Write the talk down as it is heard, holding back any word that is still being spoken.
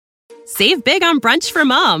Save big on brunch for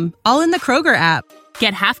mom, all in the Kroger app.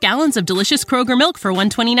 Get half gallons of delicious Kroger milk for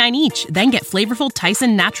 $1.29 each. Then get flavorful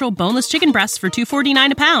Tyson natural boneless chicken breasts for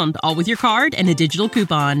 $2.49 a pound, all with your card and a digital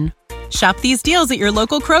coupon. Shop these deals at your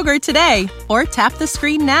local Kroger today, or tap the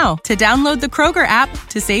screen now to download the Kroger app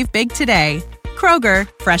to save big today. Kroger,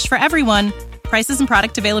 fresh for everyone. Prices and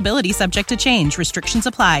product availability subject to change. Restrictions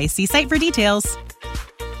apply. See site for details.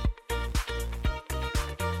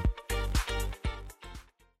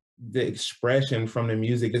 The expression from the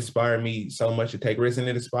music inspired me so much to take risks, and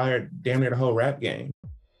it inspired damn near the whole rap game.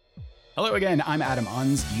 Hello again, I'm Adam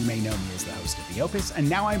Unz. You may know me as the host of The Opus, and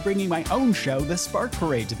now I'm bringing my own show, The Spark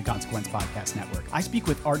Parade, to the Consequence Podcast Network. I speak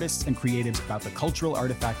with artists and creatives about the cultural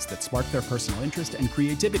artifacts that spark their personal interest and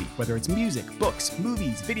creativity, whether it's music, books,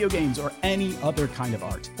 movies, video games, or any other kind of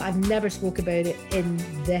art. I've never spoke about it in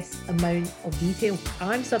this amount of detail.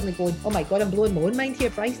 I'm suddenly going, oh my God, I'm blowing my own mind here,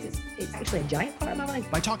 Christ. It's actually a giant part of my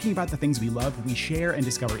life. By talking about the things we love, we share and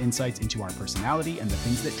discover insights into our personality and the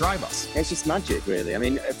things that drive us. It's just magic, really. I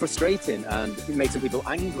mean, frustrating, and it makes some people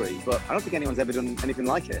angry, but I don't think anyone's ever done anything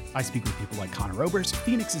like it. I speak with people like Connor Oberst,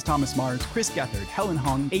 Phoenix's Thomas Mars, Chris Gethard, Helen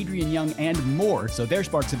Hong, Adrian Young, and more, so their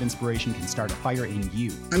sparks of inspiration can start a fire in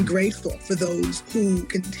you. I'm grateful for those who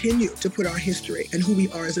continue to put our history and who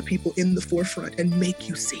we are as a people in the forefront and make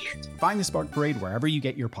you see it. Find The Spark Parade wherever you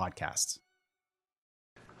get your podcasts.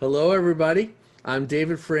 Hello, everybody. I'm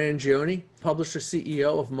David Frangioni, publisher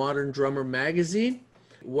CEO of Modern Drummer Magazine.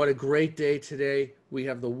 What a great day today. We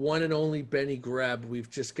have the one and only Benny Greb. We've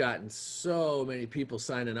just gotten so many people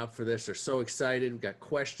signing up for this. They're so excited. We've got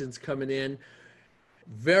questions coming in.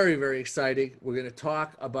 Very, very exciting. We're going to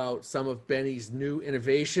talk about some of Benny's new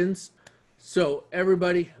innovations. So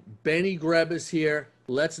everybody, Benny Greb is here.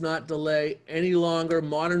 Let's not delay any longer.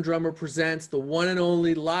 Modern Drummer presents the one and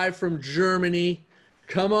only, live from Germany.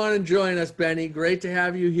 Come on and join us, Benny. Great to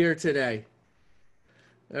have you here today.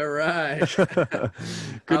 All right. Good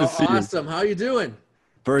to see you. Awesome. How you doing?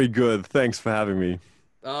 Very good. Thanks for having me.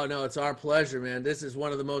 Oh, no, it's our pleasure, man. This is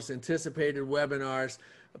one of the most anticipated webinars.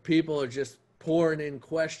 People are just pouring in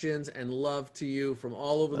questions and love to you from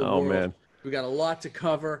all over the world. Man. We got a lot to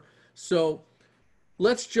cover. So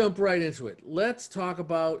let's jump right into it. Let's talk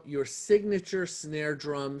about your signature snare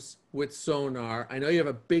drums with Sonar. I know you have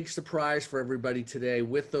a big surprise for everybody today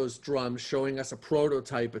with those drums, showing us a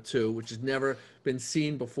prototype or two, which has never been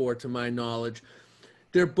seen before to my knowledge.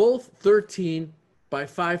 They're both 13 by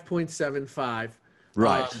 5.75.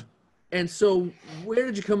 Right. And so where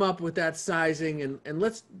did you come up with that sizing? And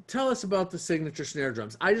let's tell us about the signature snare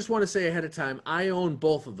drums. I just want to say ahead of time, I own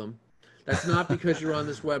both of them. That's not because you're on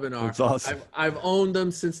this webinar. That's awesome. I've owned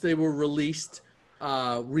them since they were released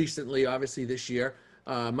recently, obviously this year.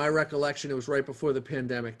 My recollection, it was right before the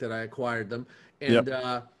pandemic that I acquired them. And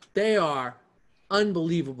they are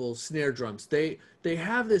unbelievable snare drums. They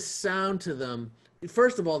have this sound to them.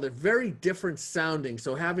 First of all, they're very different sounding,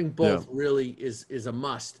 so having both really is a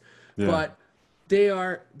must. But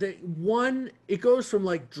it goes from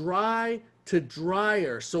like dry to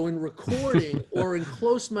drier. So in recording or in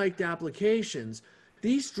close mic'd applications,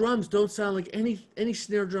 these drums don't sound like any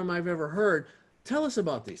snare drum I've ever heard. Tell us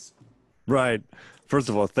about these. Right. First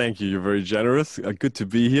of all, thank you. You're very generous. Good to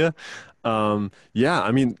be here. I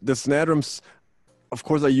mean, the snare drums, of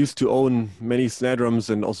course, I used to own many snare drums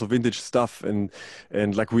and also vintage stuff. And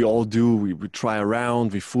like we all do, we try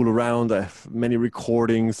around, we fool around. I have many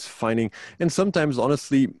recordings, and sometimes,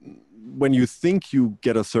 honestly, when you think you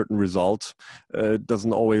get a certain result, it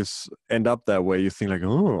doesn't always end up that way. You think like,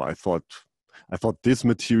 oh, I thought this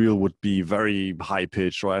material would be very high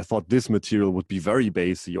pitched, or I thought this material would be very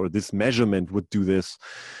bassy, or this measurement would do this.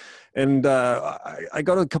 And I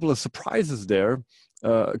got a couple of surprises there,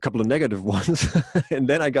 a couple of negative ones, and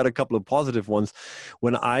then I got a couple of positive ones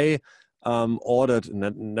when I ordered, and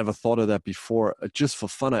I never thought of that before, just for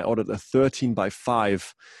fun, I ordered a 13 by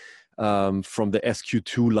 5 from the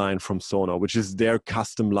SQ2 line from Sonar, which is their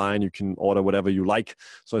custom line. You can order whatever you like.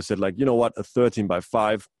 So I said, like, you know what, a 13 by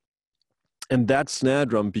 5. And that snare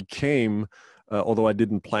drum became, although I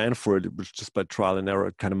didn't plan for it, it was just by trial and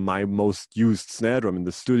error, kind of my most used snare drum in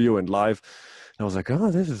the studio and live. And I was like, oh,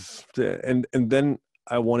 this is, and then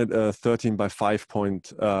I wanted a 13 by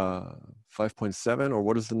 5.7, or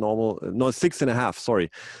what is the normal? No, 6.5. Sorry,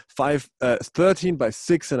 13 by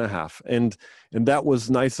 6.5, and that was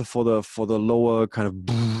nicer for the lower kind of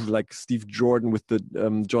like Steve Jordan with the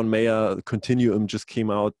John Mayer Continuum just came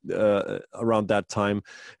out around that time,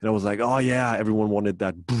 and I was like, oh yeah, everyone wanted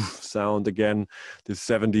that sound again, this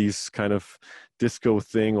 70s kind of disco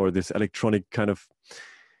thing or this electronic kind of,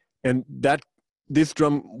 and that this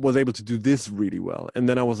drum was able to do this really well, and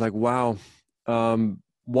then I was like, wow.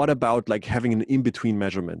 what about like having an in-between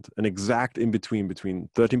measurement, an exact in-between between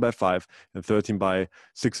 13 by 5 and 13 by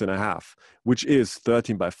 6.5, which is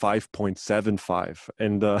 13 by 5.75.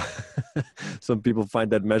 And some people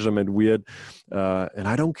find that measurement weird. And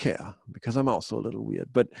I don't care, because I'm also a little weird.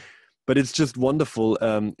 But it's just wonderful.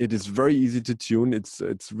 It is very easy to tune. It's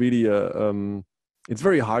really it's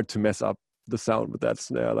very hard to mess up the sound with that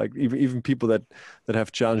snare. Like even people that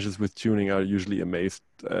have challenges with tuning are usually amazed.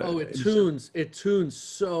 It tunes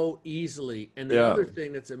so easily. And the other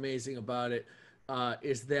thing that's amazing about it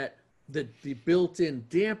is that the built-in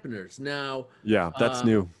dampeners now. Yeah, that's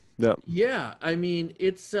new. Yeah. Yeah, I mean,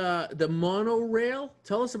 it's the monorail.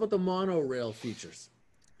 Tell us about the monorail features.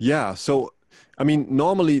 Yeah, so I mean,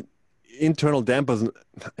 normally internal dampers,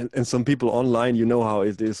 and some people online, you know how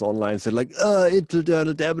it is online, say like,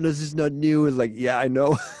 internal dampers is not new. It's like, yeah, I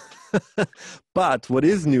know. But what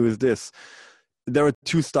is new is this. There are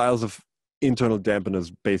two styles of internal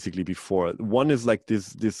dampeners basically before. One is like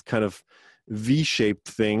this kind of V-shaped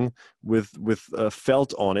thing with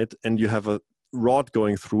felt on it, and you have a rod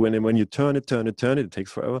going through, and then when you turn it, it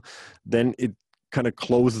takes forever, then it kind of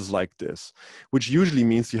closes like this, which usually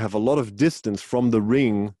means you have a lot of distance from the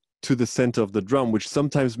ring to the center of the drum, which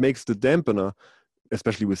sometimes makes the dampener,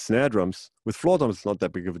 especially with snare drums. With floor drums, it's not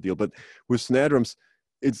that big of a deal, but with snare drums,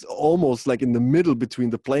 it's almost like in the middle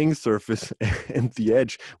between the playing surface and the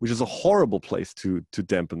edge, which is a horrible place to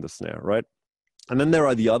dampen the snare, right? And then there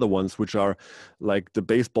are the other ones, which are like the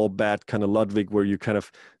baseball bat kind of Ludwig, where you kind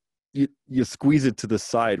of you squeeze it to the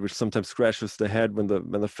side, which sometimes scratches the head when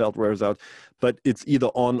the felt wears out. But it's either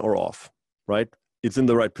on or off, right? It's in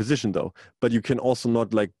the right position though, but you can also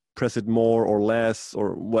not like press it more or less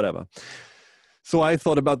or whatever. So I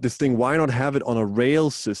thought about this thing, why not have it on a rail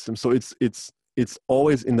system? So it's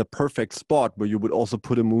always in the perfect spot where you would also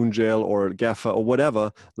put a moon gel or a gaffer or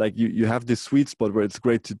whatever. Like you have this sweet spot where it's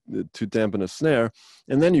great to dampen a snare,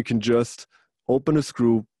 and then you can just open a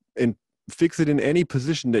screw and fix it in any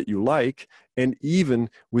position that you like, and even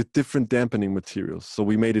with different dampening materials. So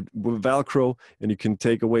we made it with Velcro, and you can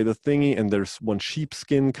take away the thingy, and there's one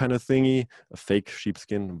sheepskin kind of thingy, a fake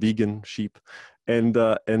sheepskin, vegan sheep, and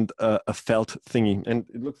a felt thingy, and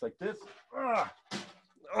it looks like this.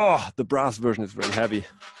 The brass version is very heavy,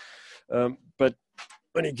 but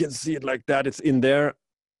when you can see it like that, it's in there.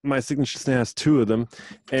 My signature snare has two of them,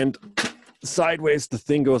 and sideways the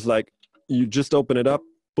thing goes like, you just open it up,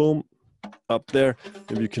 boom, up there,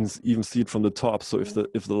 and you can even see it from the top. So if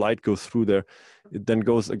the light goes through there, it then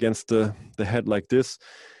goes against the head like this,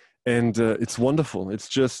 and it's wonderful. It's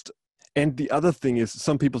just, and the other thing is,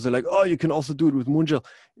 some people say like, oh, you can also do it with moon gel.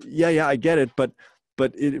 Yeah, I get it, but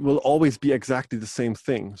it will always be exactly the same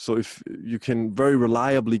thing. So if you can very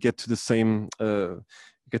reliably get to the same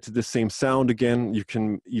sound again, you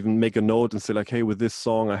can even make a note and say like, hey, with this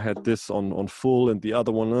song I had this on full, and the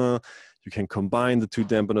other one you can combine the two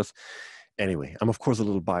dampeners. Anyway, I'm of course a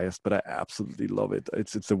little biased, but I absolutely love it.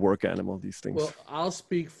 It's a work animal, these things. Well, I'll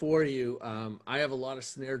speak for you. I have a lot of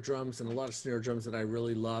snare drums and a lot of snare drums that I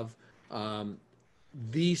really love.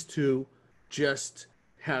 These two just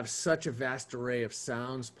have such a vast array of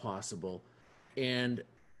sounds possible. And,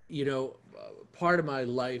 you know, part of my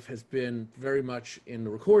life has been very much in the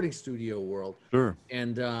recording studio world. Sure.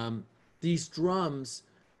 And these drums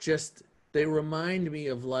just, they remind me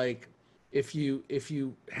of like, if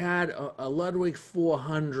you had a Ludwig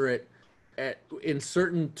 400 in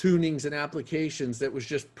certain tunings and applications that was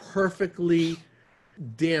just perfectly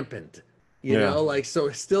dampened, you know, like, so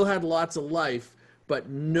it still had lots of life, but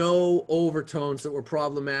no overtones that were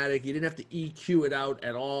problematic. You didn't have to EQ it out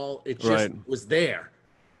at all. It just was there.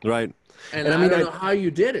 Right. And I don't know how you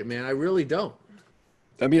did it, man. I really don't.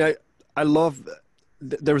 I mean, I love,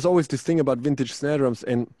 there's always this thing about vintage snare drums.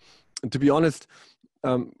 And to be honest,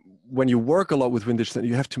 when you work a lot with vintage,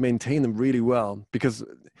 you have to maintain them really well, because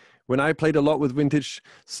when I played a lot with vintage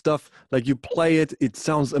stuff, like you play it, it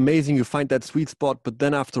sounds amazing. You find that sweet spot, but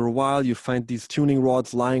then after a while, you find these tuning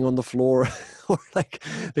rods lying on the floor, or like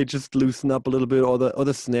they just loosen up a little bit, or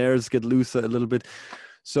the snares get looser a little bit.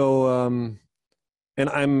 So, and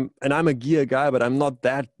I'm a gear guy, but I'm not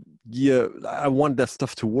that gear. I want that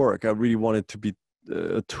stuff to work. I really want it to be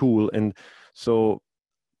a tool, and so.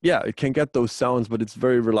 Yeah, it can get those sounds, but it's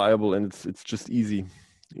very reliable, and it's just easy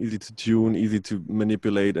to tune, easy to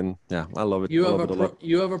manipulate, and yeah, I love it. You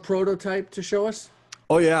have a prototype to show us?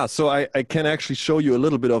 Oh yeah, so I can actually show you a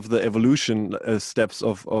little bit of the evolution steps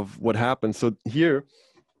of what happened. So here,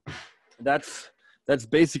 that's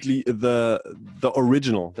basically the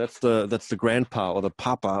original. That's the grandpa or the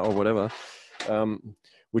papa or whatever.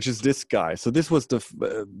 Which is this guy. So this was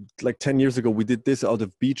like 10 years ago, we did this out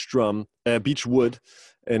of beech wood.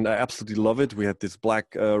 and I absolutely love it. We had this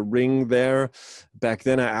black ring there. Back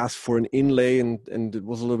then I asked for an inlay, and it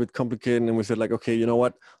was a little bit complicated, and we said like, okay, you know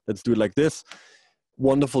what, let's do it like this.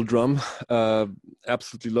 Wonderful drum,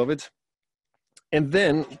 absolutely love it. And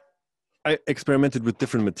then I experimented with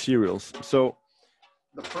different materials. So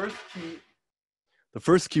the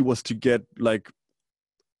first key was to get like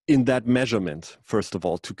in that measurement, first of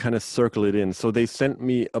all, to kind of circle it in. So they sent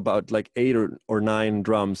me about like 8 or 9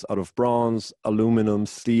 drums out of bronze, aluminum,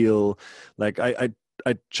 steel. Like I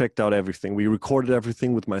checked out everything. We recorded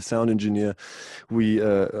everything with my sound engineer.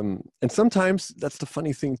 And sometimes that's the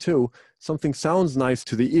funny thing too. Something sounds nice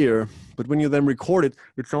to the ear, but when you then record it,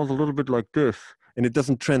 it sounds a little bit like this, and it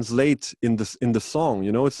doesn't translate in the song.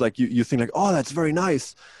 You know, it's like you think like, oh, that's very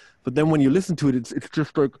nice, but then when you listen to it, it's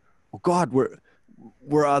just like, oh God,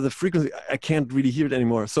 where are the frequencies? I can't really hear it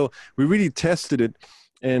anymore. So we really tested it.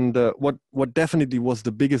 And what definitely was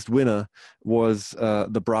the biggest winner was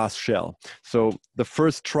the brass shell. So the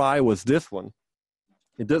first try was this one.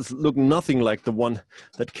 It does look nothing like the one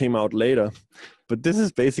that came out later, but this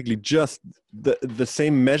is basically just the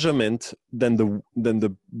same measurement than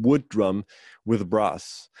the wood drum with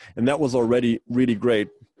brass. And that was already really great.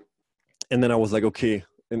 And then I was like, okay,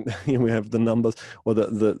 and here we have the numbers, or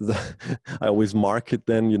the I always mark it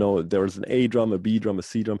then, you know, there's an A drum, a B drum, a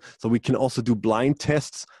C drum. So we can also do blind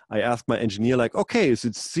tests. I asked my engineer like, okay, is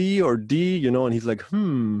it C or D, you know, and he's like,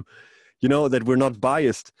 you know, that we're not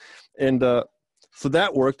biased. And so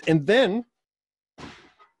that worked. And then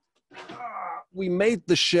we made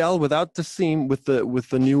the shell without the seam with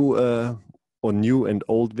the new or new and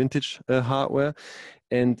old vintage hardware.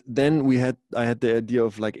 And then I had the idea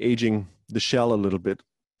of like aging the shell a little bit.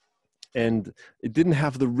 And it didn't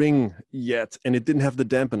have the ring yet, and it didn't have the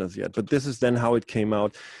dampeners yet, but this is then how it came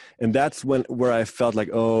out. And that's where I felt like,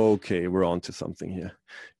 oh, okay, we're on to something here.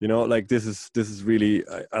 You know, like this is really,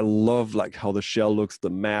 I love like how the shell looks, the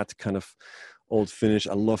matte kind of old finish.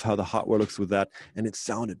 I love how the hardware looks with that, and it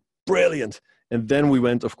sounded brilliant. And then we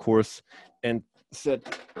went, of course, and said,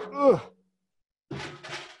 ugh.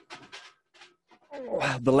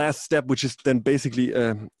 The last step, which is then basically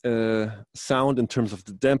sound in terms of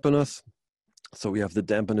the dampeners. So we have the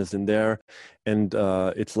dampeners in there, and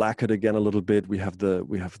it's lacquered again a little bit. We have the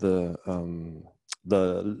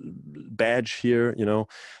badge here. You know,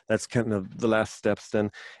 that's kind of the last steps then.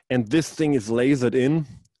 And this thing is lasered in,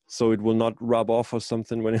 so it will not rub off or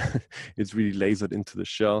something when it's really lasered into the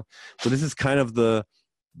shell. So this is kind of the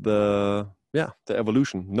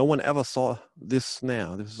evolution. No one ever saw this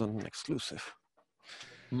snare. This is an exclusive.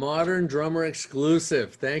 Modern Drummer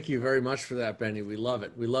exclusive. Thank you very much for that, Benny. We love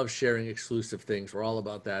it. We love sharing exclusive things. We're all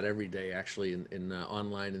about that every day, actually, in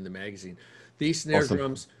online in the magazine. These snare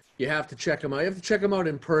drums, you have to check them out. You have to check them out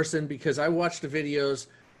in person, because I watched the videos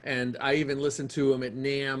and I even listened to them at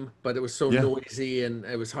NAMM, but it was so noisy and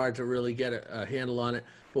it was hard to really get a handle on it.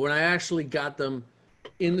 But when I actually got them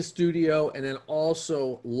in the studio and then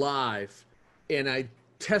also live, and I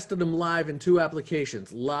tested them live in 2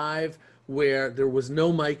 applications. Live, where there was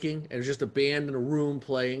no miking, and it was just a band in a room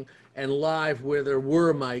playing, and live where there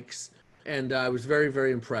were mics, and I was very,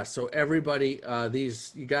 very impressed. So everybody,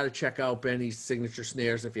 you got to check out Benny's signature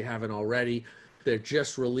snares if you haven't already. They're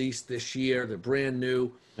just released this year. They're brand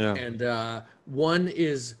new, and one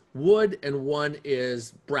is wood and one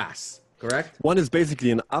is brass. Correct. One is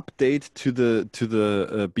basically an update to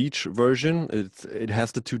the beach version. It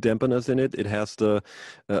has the 2 dampeners in it. It has the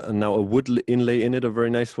now a wood inlay in it, a very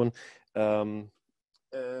nice one. And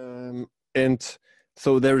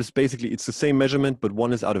so there is basically, it's the same measurement, but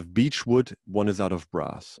one is out of beech wood, one is out of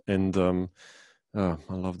brass. And I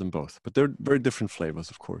love them both, but they're very different flavors,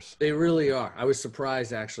 of course. They really are. I was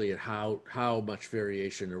surprised actually at how much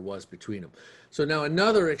variation there was between them. So now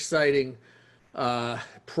another exciting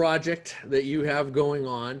project that you have going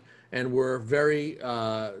on, and we're very,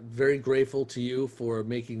 very grateful to you for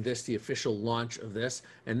making this the official launch of this,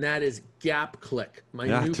 and that is Gap Click, my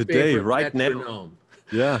new today, favorite right metronome.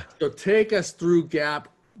 Now. So take us through Gap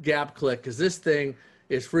Click, because this thing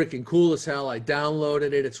is freaking cool as hell. I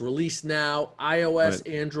downloaded it. It's released now. iOS,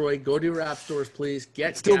 Android. Go to your app stores, please.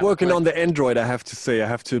 Still working on the Android, I have to say. I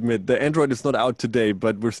have to admit, the Android is not out today,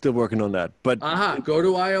 but we're still working on that. But go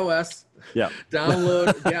to iOS. Yeah.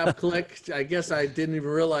 Download Gap Click. I guess I didn't even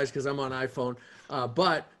realize because I'm on iPhone.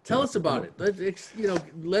 But tell us about it. Let's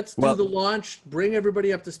do the launch. Bring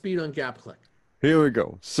everybody up to speed on Gap Click. Here we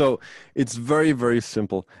go. So it's very, very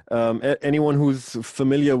simple. Anyone who's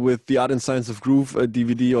familiar with the Art and Science of Groove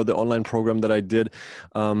DVD or the online program that I did,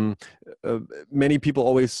 many people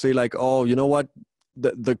always say like, oh, you know what?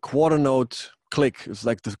 The quarter note click is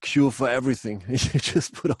like the cure for everything. You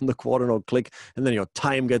just put on the quarter note click, and then your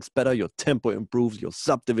time gets better, your tempo improves, your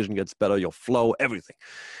subdivision gets better, your flow, everything.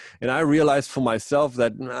 And I realized for myself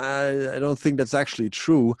that I don't think that's actually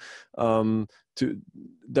true.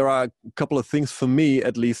 There are a couple of things for me,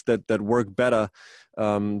 at least, that work better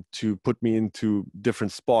to put me into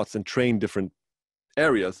different spots and train different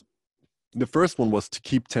areas. The first one was to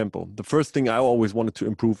keep tempo. The first thing I always wanted to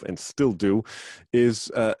improve and still do is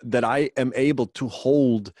that I am able to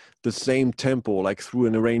hold the same tempo, like through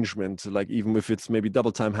an arrangement, like even if it's maybe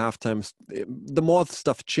double time, half time. The more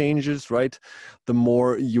stuff changes, right, the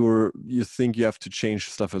more you think you have to change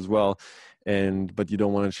stuff as well, but you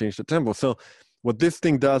don't want to change the tempo. So what this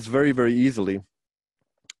thing does very, very easily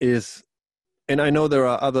is, and I know there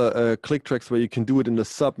are other click tracks where you can do it in the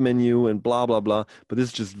sub menu and blah, blah, blah, but this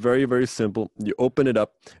is just very, very simple. You open it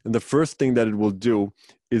up, and the first thing that it will do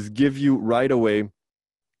is give you right away,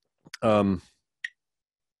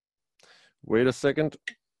 wait a second.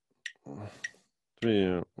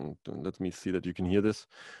 Let me see that you can hear this.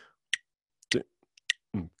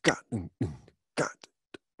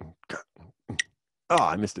 Oh,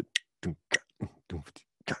 I missed it.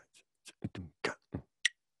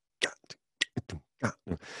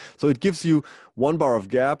 So it gives you 1 bar of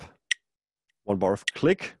gap, 1 bar of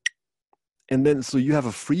click, and then so you have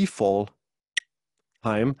a free fall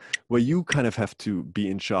time where you kind of have to be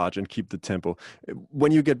in charge and keep the tempo.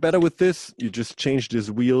 When you get better with this, you just change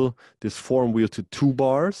this wheel, this form wheel, to 2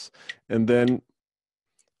 bars, and then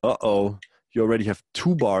you already have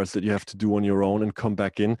 2 bars that you have to do on your own and come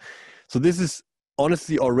back in. So this is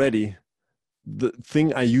honestly already the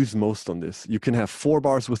thing I use most on this. You can have 4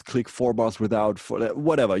 bars with click, 4 bars without,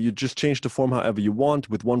 whatever. You just change the form however you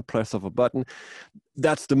want with 1 press of a button.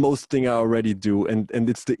 That's the most thing I already do. And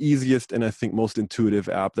it's the easiest and I think most intuitive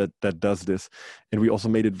app that does this. And we also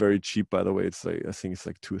made it very cheap, by the way. It's like, I think it's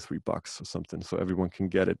like $2 or $3 or something, so everyone can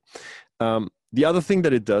get it. The other thing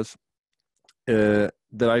that it does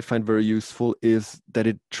that I find very useful is that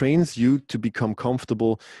it trains you to become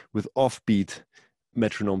comfortable with offbeat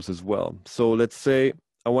metronomes as well. So let's say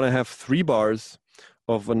I want to have 3 bars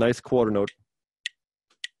of a nice quarter note.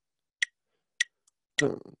 3.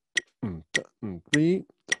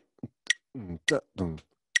 So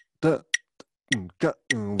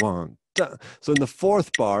in the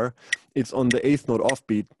 4th bar, it's on the 8th note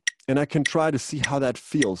offbeat, and I can try to see how that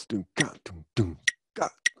feels.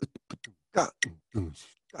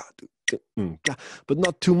 But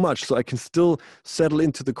not too much, so I can still settle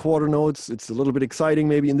into the quarter notes. It's a little bit exciting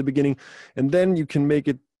maybe in the beginning, and then you can make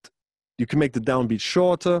the downbeat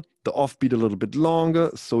shorter, the offbeat a little bit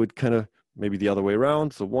longer, so it kind of maybe the other way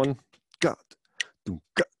around. So 1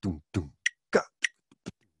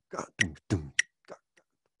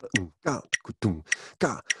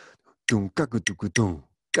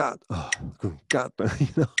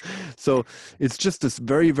 so it's just this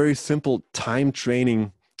very, very simple time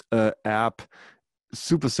training app,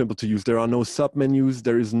 super simple to use. There are no sub menus.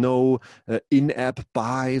 There is no in-app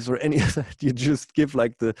buys or any of that. You just give I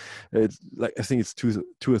think it's $2 or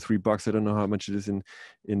 $3. I don't know how much it is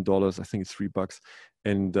in dollars. I think it's $3.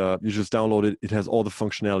 And you just download it. It has all the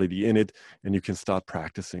functionality in it, and you can start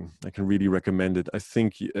practicing. I can really recommend it. I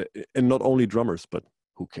think, and not only drummers, but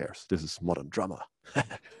who cares? This is Modern Drummer.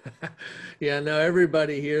 Yeah, no,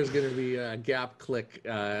 everybody here is going to be gap click.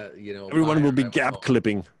 Everyone will be gap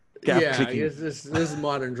clipping. This is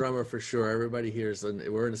Modern Drummer for sure. Everybody here is,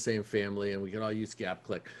 we're in the same family, and we can all use gap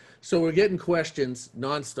click. So we're getting questions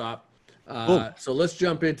nonstop. So let's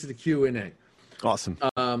jump into the Q&A. Awesome.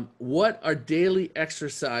 What are daily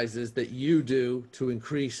exercises that you do to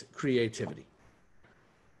increase creativity?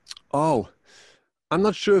 Oh, I'm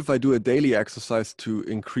not sure if I do a daily exercise to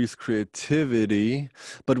increase creativity,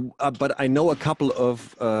 but I know a couple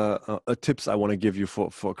of tips I want to give you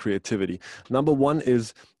for creativity. Number one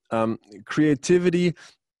is creativity,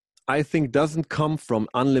 I think, doesn't come from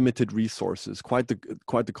unlimited resources. Quite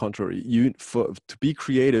the contrary. To be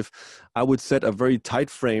creative, I would set a very tight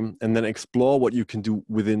frame and then explore what you can do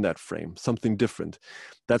within that frame, something different.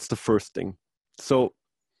 That's the first thing. So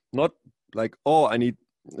not like, I need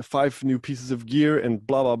 5 new pieces of gear and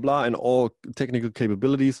blah, blah, blah, and all technical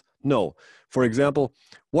capabilities. No. For example,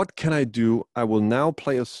 what can I do? I will now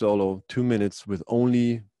play a solo 2 minutes with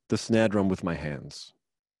only the snare drum with my hands,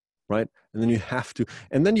 right? And then you have to,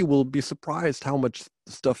 and then you will be surprised how much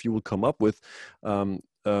stuff you will come up with.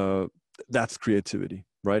 That's creativity,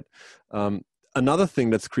 right? Another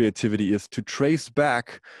thing that's creativity is to trace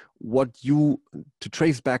back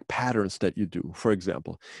patterns that you do. For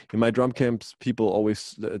example, in my drum camps, people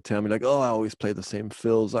always tell me like, I always play the same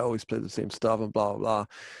fills, I always play the same stuff and blah, blah,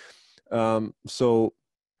 So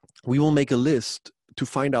we will make a list to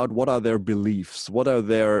find out what are their beliefs, what are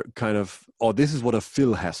their kind of, oh, this is what a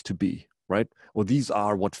fill has to be, right? Or these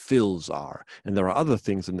are what fills are. And there are other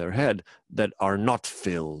things in their head that are not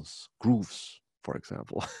fills, grooves, for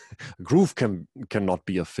example. A groove cannot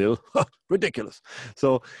be a fill. Ridiculous.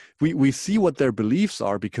 So we see what their beliefs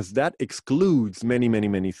are, because that excludes many, many,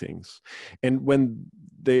 many things. And when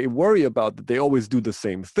they worry about that they always do the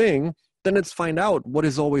same thing, then let's find out what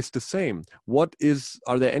is always the same.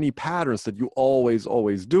 Are there any patterns that you always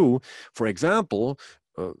do? For example,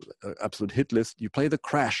 absolute hit list, you play the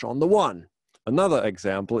crash on the 1. Another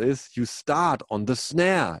example is you start on the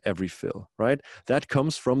snare every fill, right? That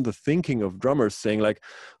comes from the thinking of drummers saying like,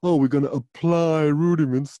 oh, we're going to apply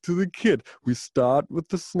rudiments to the kit. We start with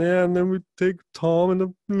the snare and then we take tom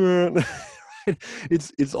and the...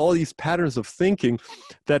 It's all these patterns of thinking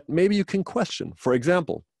that maybe you can question. For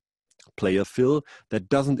example, play a fill that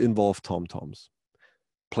doesn't involve tom-toms.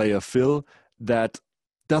 Play a fill that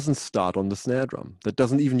doesn't start on the snare drum, that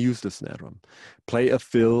doesn't even use the snare drum. Play a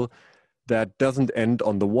fill that doesn't end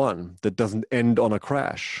on the 1, that doesn't end on a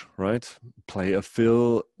crash, right? Play a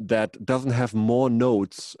fill that doesn't have more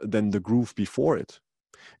notes than the groove before it.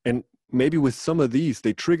 And maybe with some of these,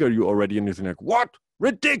 they trigger you already and you're like, what?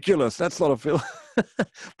 Ridiculous, that's not a fill.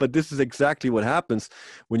 But this is exactly what happens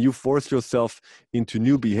when you force yourself into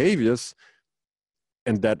new behaviors,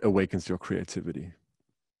 and that awakens your creativity.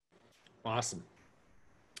 Awesome.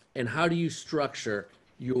 And how do you structure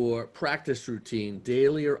your practice routine,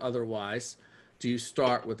 daily or otherwise? Do you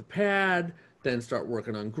start with a pad, then start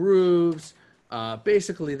working on grooves?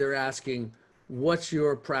 Basically, they're asking, what's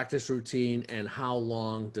your practice routine and how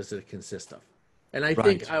long does it consist of? And I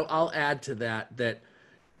think I'll add to that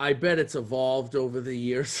I bet it's evolved over the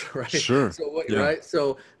years, right? Sure. So right.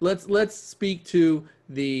 So let's speak to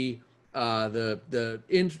the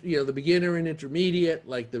beginner and intermediate,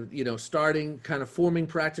 like starting kind of forming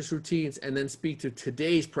practice routines, and then speak to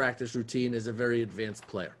today's practice routine as a very advanced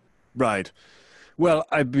player. Right. Well,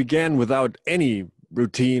 I began without any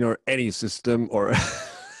routine or any system, or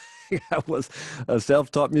I was a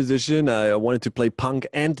self-taught musician. I wanted to play punk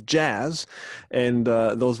and jazz, and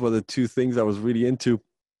those were the two things I was really into.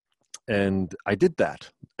 And I did that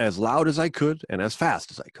as loud as I could and as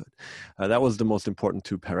fast as I could. That was the most important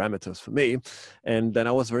 2 parameters for me. And then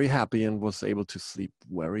I was very happy and was able to sleep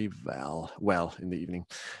very well in the evening.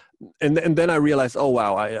 And then I realized, oh,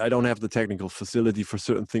 wow, I don't have the technical facility for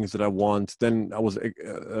certain things that I want. Then I was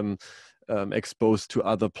exposed to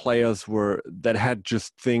other players that had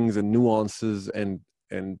just things and nuances and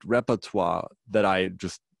repertoire that I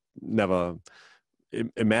just never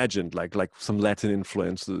imagined, like some Latin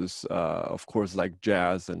influences, of course, like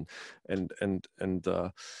jazz and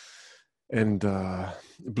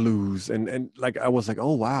blues, and like I was like,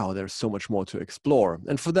 oh wow, there's so much more to explore.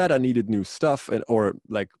 And for that, I needed new stuff or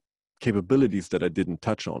like capabilities that I didn't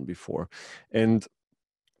touch on before. And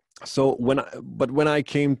so when I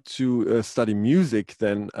came to study music,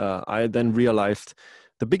 then I then realized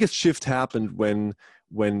the biggest shift happened when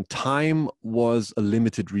time was a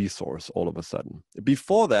limited resource all of a sudden.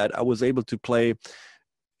 Before that, I was able to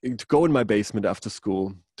go in my basement after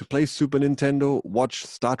school, to play Super Nintendo, watch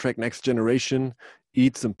Star Trek Next Generation,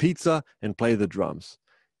 eat some pizza, and play the drums.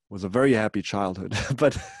 It was a very happy childhood.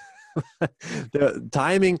 But the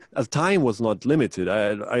time was not limited.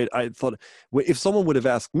 I thought, if someone would have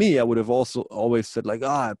asked me, I would have also always said like,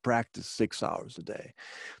 I practice 6 hours a day.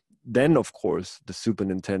 Then, of course, the Super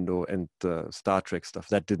Nintendo and the Star Trek stuff,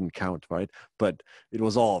 that didn't count, right? But it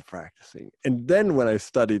was all practicing. And then when I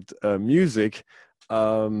studied music,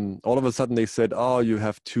 all of a sudden they said, oh, you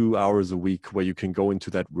have 2 hours a week where you can go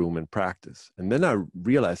into that room and practice. And then I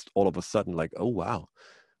realized all of a sudden, like, oh, wow,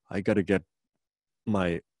 I got to get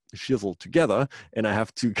my shizzle together, and I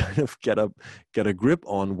have to kind of get a grip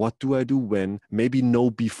on what do I do when, maybe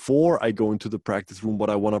know before I go into the practice room what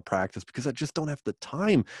I want to practice, because I just don't have the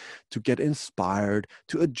time to get inspired,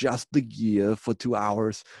 to adjust the gear for 2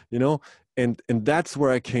 hours, and that's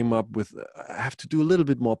where I came up with, I have to do a little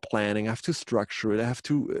bit more planning, I have to structure it, I have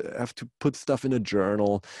to put stuff in a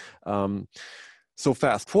journal. So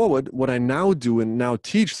fast forward, what I now do and now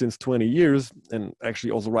teach since 20 years, and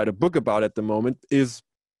actually also write a book about at the moment, is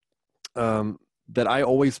that I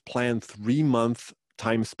always plan 3-month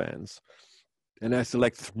time spans. And I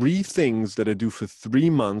select 3 things that I do for 3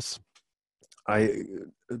 months. I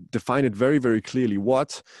define it very, very clearly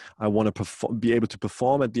what I want to be able to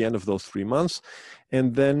perform at the end of those 3 months.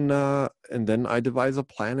 And then I devise a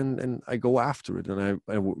plan and I go after it. And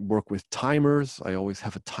I work with timers. I always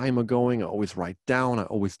have a timer going. I always write down. I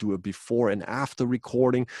always do a before and after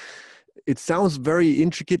recording. it sounds very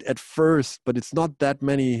intricate at first, but it's not that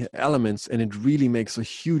many elements, and it really makes a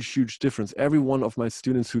huge difference. Every one of my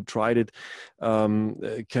students who tried it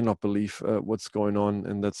cannot believe what's going on,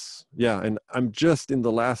 and that's and I'm just in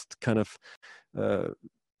the last kind of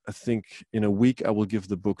I think in a week I will give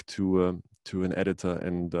the book to an editor,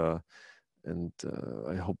 and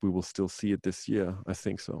I hope we will still see it this year. I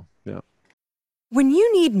think so. Yeah. When you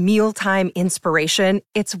need mealtime inspiration,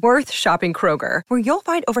 it's worth shopping Kroger, where you'll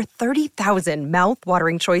find over 30,000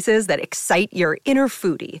 mouth-watering choices that excite your inner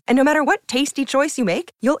foodie. And no matter what tasty choice you make,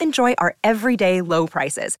 you'll enjoy our everyday low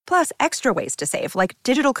prices, plus extra ways to save, like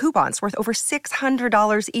digital coupons worth over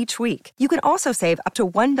 $600 each week. You can also save up to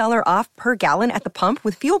 $1 off per gallon at the pump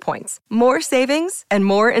with fuel points. More savings and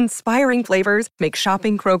more inspiring flavors make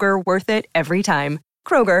shopping Kroger worth it every time.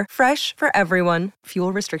 Kroger, fresh for everyone.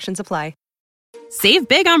 Fuel restrictions apply. Save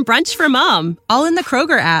big on brunch for mom, all in the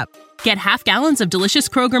Kroger app. Get half gallons of delicious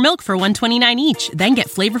Kroger milk for $1.29 each. Then get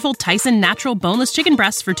flavorful Tyson natural boneless chicken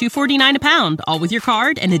breasts for $2.49 a pound, all with your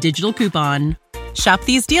card and a digital coupon. Shop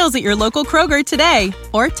these deals at your local Kroger today,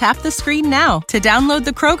 or tap the screen now to download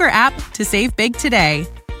the Kroger app to save big today.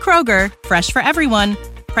 Kroger, fresh for everyone.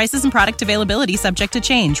 Prices and product availability subject to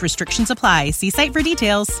change. Restrictions apply. See site for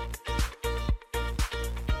details.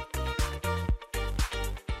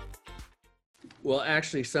 Well,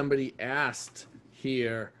 actually, somebody asked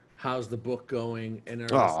here, how's the book going? And are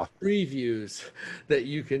there some previews that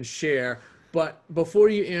you can share? But before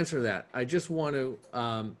you answer that, I just want to,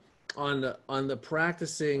 on the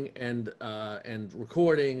practicing and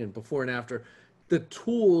recording and before and after, the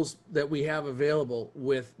tools that we have available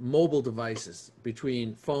with mobile devices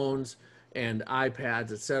between phones and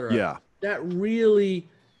iPads, etc. That really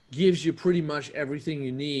gives you pretty much everything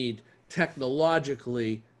you need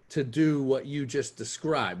technologically to do what you just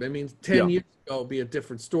described. I mean, 10 years ago would be a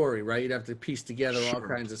different story, right? You'd have to piece together all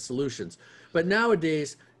kinds of solutions. But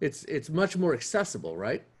nowadays, it's much more accessible,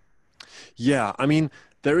 right? Yeah, I mean,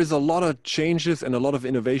 there is a lot of changes and a lot of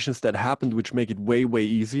innovations that happened which make it way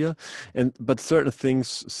easier, but certain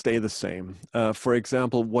things stay the same. For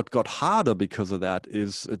example, what got harder because of that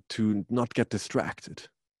is to not get distracted,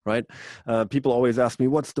 right? People always ask me,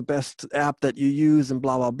 what's the best app that you use and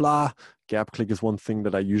blah, blah, blah. GapClick is one thing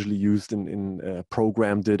that I usually used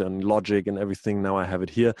programmed it and Logic and everything. Now I have it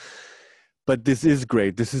here. But this is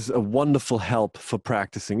great. This is a wonderful help for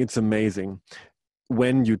practicing. It's amazing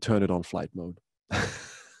when you turn it on flight mode.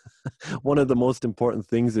 One of the most important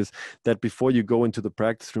things is that before you go into the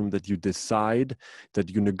practice room, that you decide, that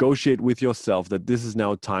you negotiate with yourself that this is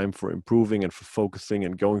now time for improving and for focusing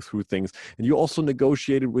and going through things. And you also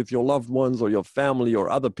negotiate it with your loved ones or your family or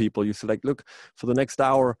other people. You say, like, look, for the next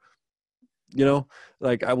hour,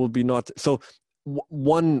 like I will be not. So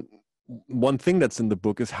one thing that's in the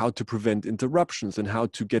book is how to prevent interruptions and how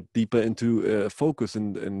to get deeper into focus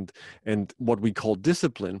and what we call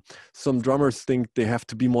discipline. Some drummers think they have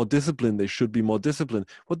to be more disciplined. They should be more disciplined.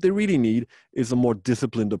 What they really need is a more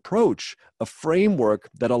disciplined approach, a framework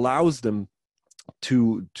that allows them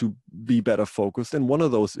to be better focused. And one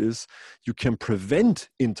of those is you can prevent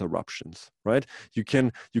interruptions, right? You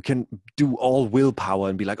can do all willpower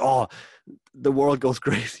and be like, oh, the world goes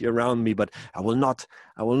crazy around me, but I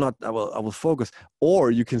will focus.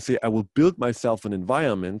 Or you can say, I will build myself an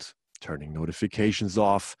environment, turning notifications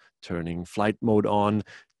off, turning flight mode on,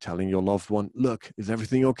 telling your loved one, look, is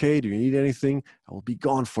everything okay? Do you need anything? I will be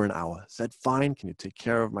gone for an hour. Is that fine? Can you take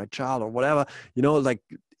care of my child or whatever? Like,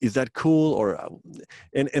 is that cool? Or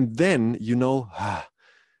and then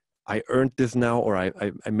I earned this now, or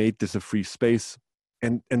I made this a free space,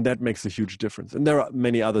 and that makes a huge difference. And there are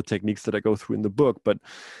many other techniques that I go through in the book, but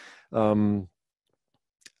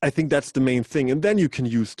I think that's the main thing. And then you can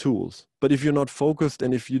use tools. But if you're not focused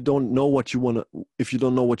and if you don't know what you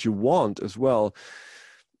want as well,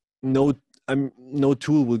 no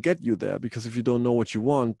tool will get you there, because if you don't know what you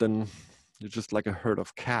want, then you're just like a herd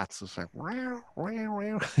of cats. It's like,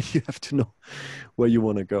 you have to know where you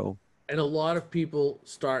want to go. And a lot of people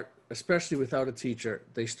start, especially without a teacher,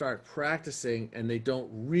 they start practicing and they don't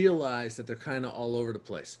realize that they're kind of all over the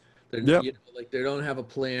place. They don't have a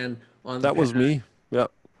plan on. That was me. Yeah.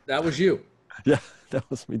 That was you. Yeah, that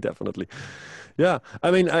was me, definitely. Yeah. I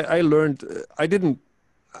mean, I learned,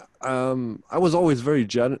 I was always very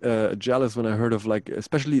jealous when I heard of, like,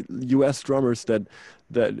 especially US drummers that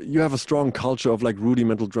you have a strong culture of like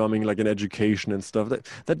rudimental drumming, like in education and stuff.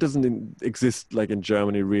 That doesn't exist like in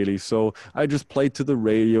Germany really. So I just played to the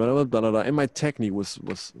radio and blah, blah, blah, and my technique was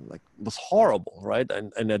horrible, right?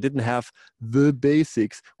 And I didn't have the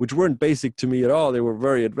basics, which weren't basic to me at all. They were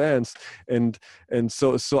very advanced, and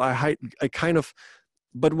so I kind of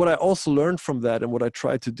but what I also learned from that, and what I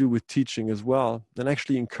try to do with teaching as well, and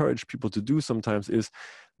actually encourage people to do sometimes, is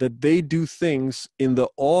that they do things in the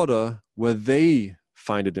order where they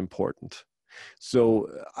find it important. So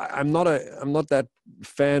I'm not that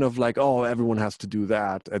fan of like, oh, everyone has to do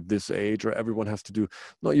that at this age, or everyone has to do.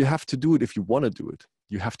 No, you have to do it if you want to do it.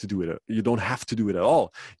 You have to do it. You don't have to do it at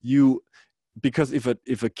all. Because if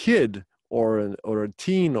a kid or a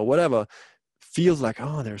teen or whatever feels like,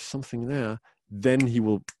 oh, there's something there, then he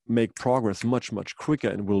will make progress much, much quicker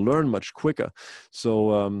and will learn much quicker.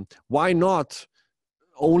 So why not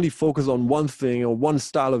only focus on one thing or one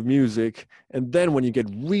style of music, and then when you get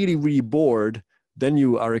really, really bored, then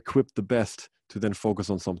you are equipped the best to then focus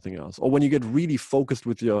on something else. Or when you get really focused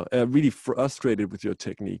with your, really frustrated with your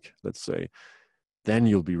technique, let's say, then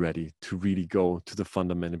you'll be ready to really go to the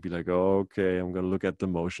fundament and be like, oh, okay, I'm going to look at the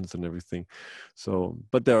motions and everything. So,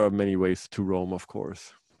 but there are many ways to roam, of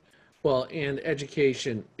course. Well, and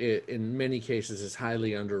education in many cases is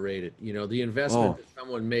highly underrated. You know, the investment that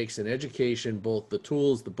someone makes in education, both the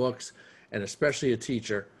tools, the books, and especially a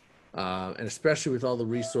teacher, and especially with all the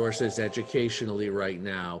resources educationally right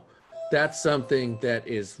now, that's something that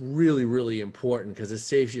is really, really important because it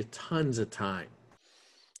saves you tons of time.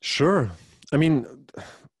 Sure. I mean,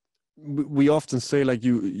 we often say like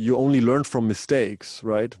you only learn from mistakes,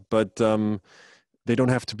 right? But they don't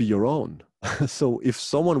have to be your own. So if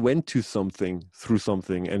someone went through something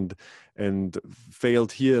and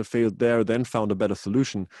failed here, failed there, then found a better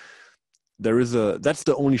solution, that's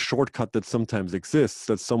the only shortcut that sometimes exists,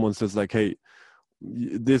 that someone says like, hey,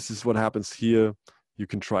 this is what happens here, you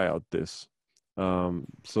can try out this.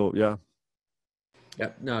 So yeah. Yeah,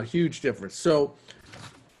 no, huge difference. So,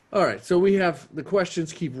 all right, so we have the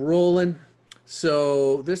questions keep rolling.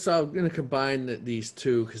 So this, I'm going to combine these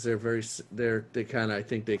two because I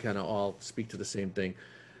think they kind of all speak to the same thing.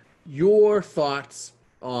 Your thoughts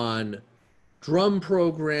on drum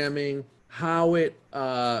programming, how it,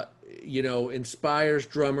 inspires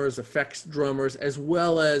drummers, affects drummers, as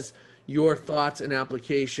well as your thoughts and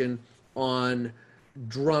application on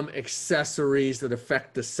drum accessories that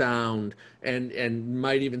affect the sound and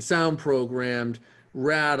might even sound programmed.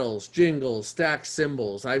 Rattles, jingles, stacked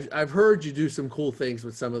cymbals. I've heard you do some cool things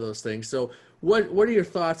with some of those things. So what are your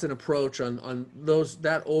thoughts and approach on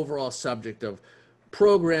that overall subject of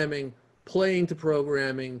programming, playing to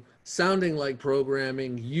programming, sounding like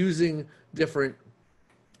programming, using different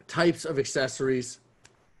types of accessories?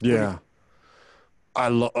 Yeah. I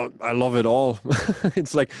love it all.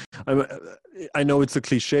 It's like, I know it's a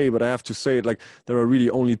cliche, but I have to say it, like there are really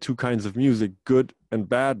only two kinds of music, good and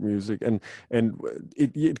bad music, and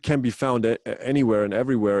it can be found anywhere and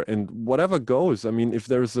everywhere, and whatever goes. I mean, if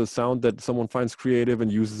there's a sound that someone finds creative and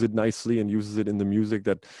uses it nicely and uses it in the music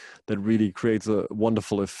that really creates a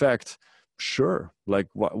wonderful effect, sure. Like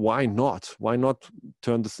why not? Why not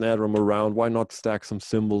turn the snare drum around? Why not stack some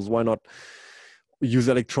cymbals? Why not use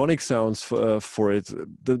electronic sounds for it?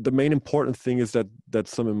 The main important thing is that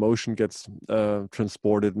some emotion gets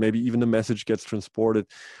transported, maybe even the message gets transported.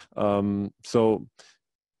 So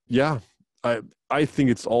yeah, I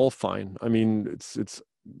think it's all fine. I mean,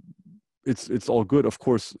 it's all good. Of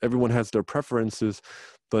course, everyone has their preferences,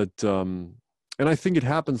 but and I think it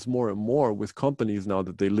happens more and more with companies now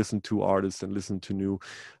that they listen to artists and listen to new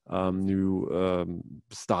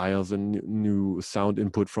styles and new sound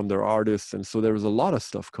input from their artists. And so there is a lot of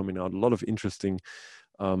stuff coming out, a lot of interesting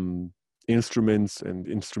instruments and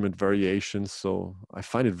instrument variations. So I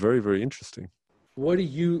find it very, very interesting. What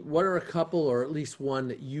are a couple, or at least one,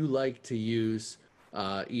 that you like to use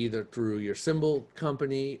either through your cymbal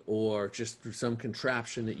company or just through some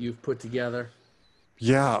contraption that you've put together?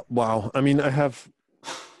 Yeah, wow. I mean, I have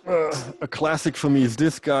a classic for me is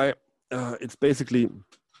this guy. It's basically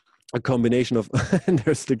a combination of, and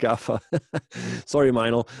there's the gaffer. Sorry,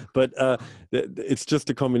 Meinl, but it's just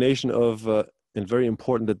a combination of, and very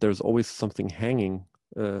important that there's always something hanging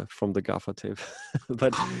from the gaffer tape.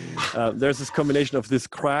 But there's this combination of this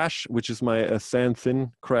crash, which is my sand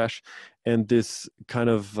thin crash, and this kind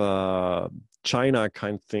of China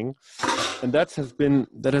kind thing. And that has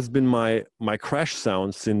been my crash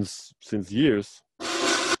sound since years,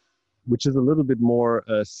 which is a little bit more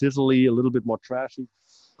sizzly, a little bit more trashy.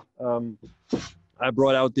 I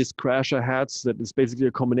brought out this crasher hats that is basically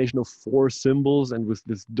a combination of 4 cymbals and with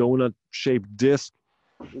this donut-shaped disc.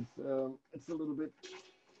 It's a little bit.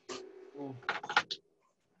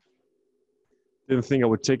 Didn't think I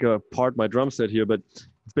would take apart my drum set here, but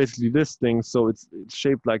it's basically this thing. So it's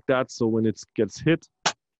shaped like that. So when it gets hit,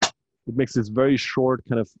 it makes this very short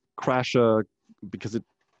kind of crasher because it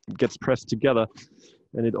gets pressed together,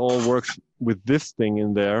 and it all works with this thing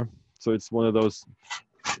in there. So it's one of those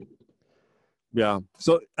Yeah.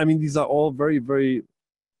 So, I mean, these are all very, very,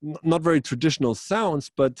 not very traditional sounds,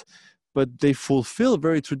 but they fulfill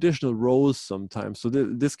very traditional roles sometimes. So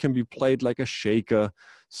this can be played like a shaker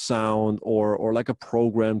sound or like a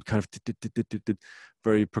programmed kind of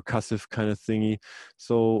very percussive kind of thingy.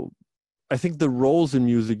 So I think the roles in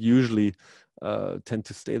music usually tend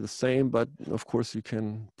to stay the same, but of course you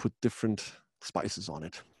can put different spices on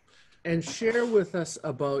it. And share with us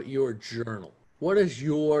about your journal. What does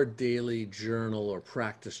your daily journal or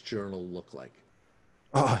practice journal look like?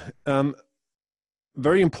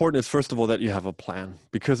 Very important is, first of all, that you have a plan,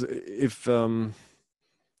 because if you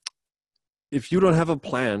don't have a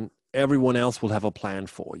plan, everyone else will have a plan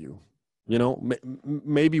for you. You know,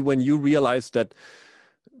 maybe when you realize that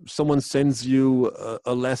someone sends you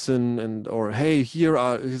a lesson or hey,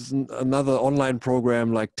 here's another online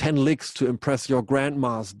program, like 10 licks to impress your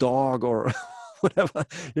grandma's dog or whatever,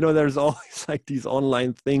 you know, there's always like these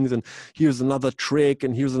online things, and here's another trick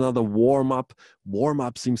and here's another warm-up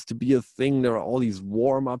seems to be a thing. There are all these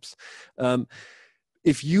warm-ups.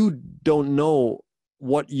 If you don't know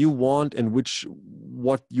what you want and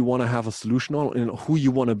what you want to have a solution on and who you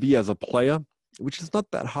want to be as a player, which is not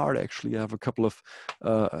that hard, actually. I have a couple of,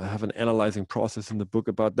 I have an analyzing process in the book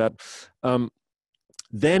about that.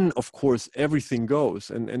 Then, of course, everything goes,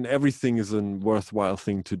 and everything is a worthwhile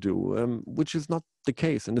thing to do, which is not the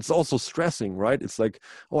case. And it's also stressing, right? It's like,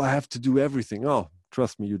 oh, I have to do everything. Oh,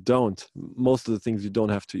 trust me, you don't. Most of the things you don't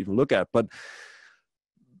have to even look at. But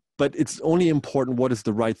it's only important what is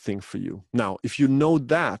the right thing for you. Now, if you know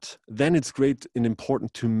that, then it's great and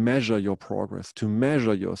important to measure your progress, to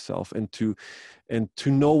measure yourself, and to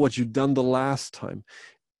know what you've done the last time.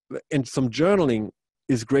 And some journaling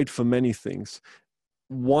is great for many things.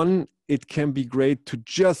 One, it can be great to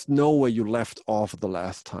just know where you left off the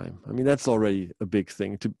last time. I mean, that's already a big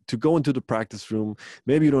thing. To go into the practice room,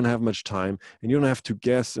 maybe you don't have much time, and you don't have to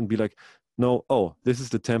guess and be like, no, oh, this is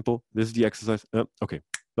the tempo, this is the exercise. Okay,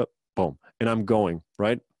 boom, and I'm going,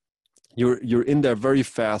 right? You're in there very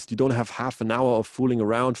fast. You don't have half an hour of fooling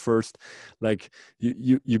around first. Like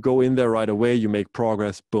you go in there right away, you make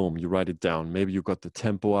progress, boom, you write it down. Maybe you got the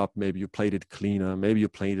tempo up, maybe you played it cleaner, maybe you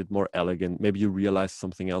played it more elegant, maybe you realized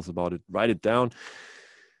something else about it, write it down.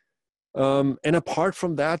 And apart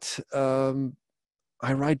from that,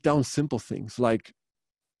 I write down simple things like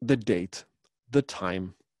the date, the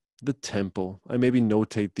time, the tempo. I maybe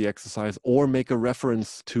notate the exercise or make a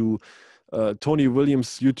reference to Tony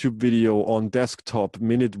Williams' YouTube video on desktop,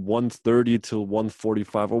 minute 130 till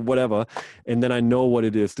 145 or whatever, and then I know what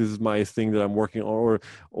it is. This is my thing that I'm working on,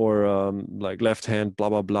 or like left hand, blah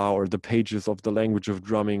blah blah, or the pages of the language of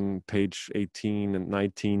drumming, page 18 and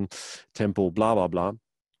 19, tempo, blah blah blah.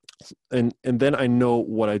 And then I know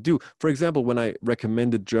what I do. For example, when I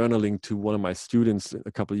recommended journaling to one of my students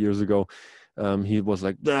a couple of years ago, he was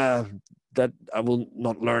like, that I will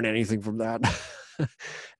not learn anything from that.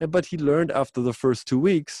 But he learned after the first 2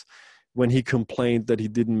 weeks, when he complained that he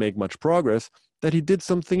didn't make much progress, that he did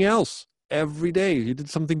something else every day. He did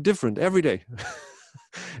something different every day.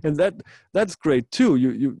 And that's great too.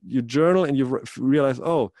 You journal and you realize,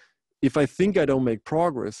 oh, if I think I don't make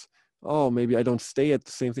progress, oh, maybe I don't stay at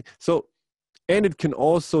the same thing. So, and it can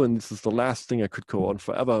also, and this is the last thing, I could go on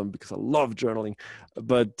forever because I love journaling,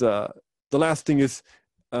 but the last thing is,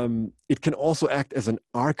 it can also act as an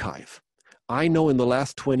archive. I know in the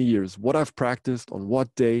last 20 years what I've practiced on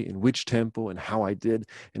what day, in which tempo, and how I did.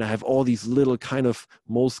 And I have all these little kind of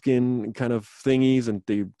moleskin kind of thingies, and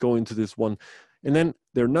they go into this one. And then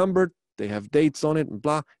they're numbered, they have dates on it, and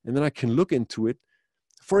blah. And then I can look into it.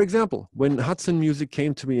 For example, when Hudson Music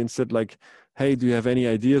came to me and said, like, hey, do you have any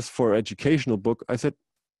ideas for an educational book? I said,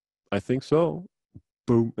 I think so.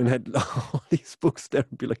 Boom. And had all these books there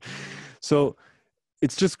and be like, so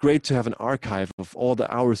it's just great to have an archive of all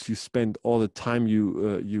the hours you spent, all the time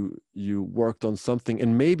you worked on something,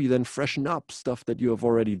 and maybe then freshen up stuff that you have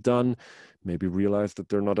already done, maybe realize that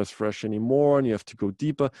they're not as fresh anymore and you have to go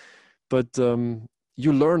deeper. But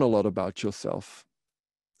you learn a lot about yourself.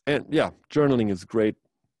 And yeah, journaling is great.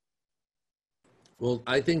 Well,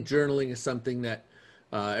 I think journaling is something that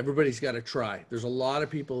everybody's got to try. There's a lot of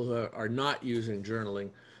people who are not using journaling.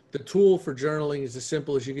 The tool for journaling is as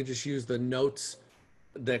simple as you can just use the notes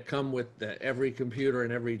that come with every computer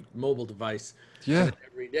and every mobile device. Yeah. And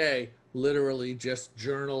every day, literally just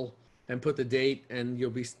journal and put the date, and you'll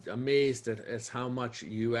be amazed at how much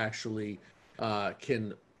you actually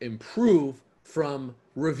can improve from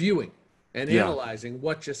reviewing and analyzing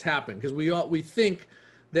what just happened. Because we think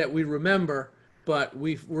that we remember, but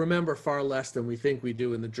we remember far less than we think we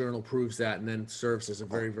do, and the journal proves that, and then serves as a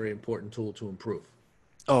very, very important tool to improve.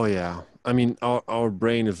 Oh yeah. I mean, our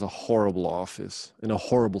brain is a horrible office in a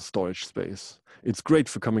horrible storage space. It's great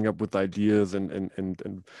for coming up with ideas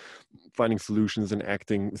and finding solutions and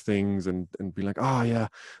acting things and be like, oh yeah,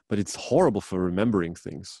 but it's horrible for remembering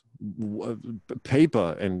things.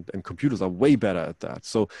 Paper and computers are way better at that.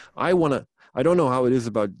 So I don't know how it is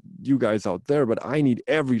about you guys out there, but I need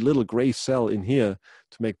every little gray cell in here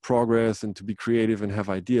to make progress and to be creative and have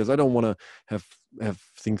ideas. I don't want to have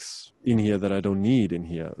things in here that I don't need in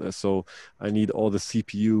here. So I need all the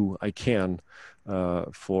CPU I can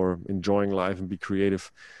for enjoying life and be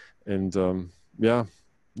creative. And yeah,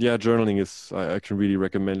 journaling is, I can really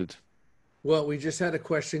recommend it. Well, we just had a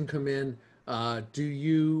question come in. What do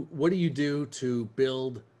you do to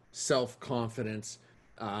build self-confidence?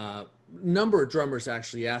 Number of drummers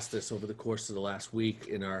actually asked this over the course of the last week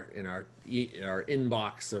in our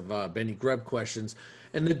inbox of Benny Greb questions,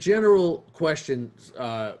 and the general question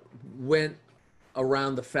went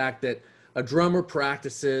around the fact that a drummer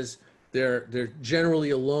practices. They're generally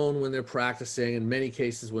alone when they're practicing. In many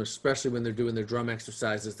cases, especially when they're doing their drum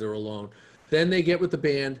exercises, they're alone. Then they get with the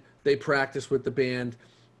band. They practice with the band.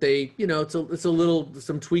 It's a little,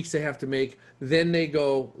 some tweaks they have to make. Then they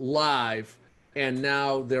go live, and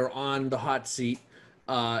now they're on the hot seat,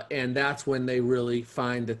 and that's when they really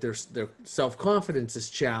find that their self-confidence is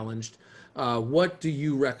challenged. What do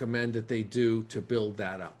you recommend that they do to build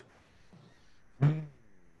that up?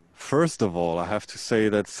 First of all, I have to say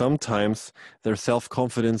that sometimes their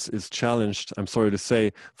self-confidence is challenged, I'm sorry to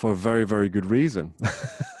say, for a very, very good reason.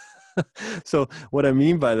 So what I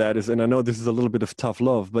mean by that is, and I know this is a little bit of tough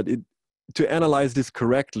love, but to analyze this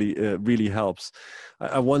correctly really helps.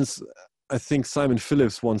 I think Simon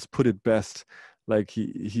Phillips once put it best. Like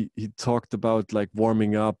he talked about like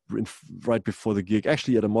warming up right before the gig.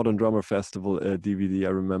 Actually, at a Modern Drummer Festival DVD, I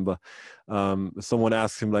remember someone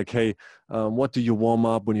asked him like, "Hey, what do you warm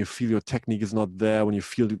up when you feel your technique is not there? When you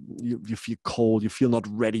feel you feel cold, you feel not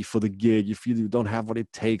ready for the gig, you feel you don't have what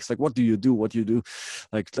it takes? Like, what do you do? What do you do?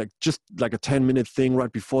 Like just like a 10-minute thing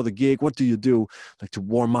right before the gig. What do you do like to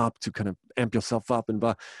warm up, to kind of amp yourself up and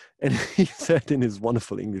blah?" And he said in his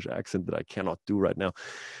wonderful English accent that I cannot do right now.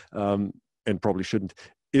 And probably shouldn't,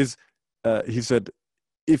 is he said,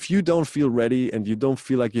 if you don't feel ready and you don't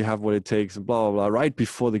feel like you have what it takes and blah, blah, blah, right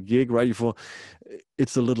before the gig, right before,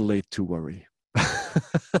 it's a little late to worry.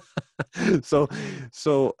 So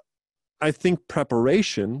I think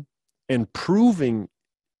preparation and proving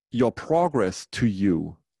your progress to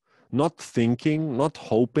you, not thinking, not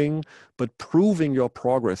hoping, but proving your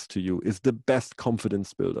progress to you is the best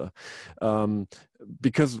confidence builder.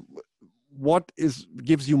 Because what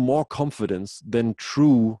gives you more confidence than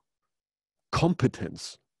true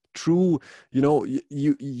competence? True,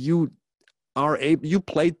 you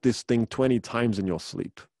played this thing 20 times in your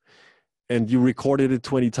sleep, and you recorded it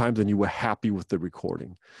 20 times, and you were happy with the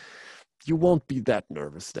recording. You won't be that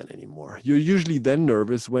nervous then anymore. You're usually then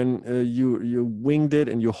nervous when you winged it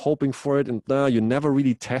and you're hoping for it, and you never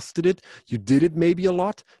really tested it. You did it maybe a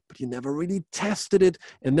lot, but you never really tested it.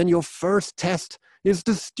 And then your first test is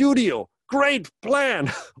the studio. Great plan.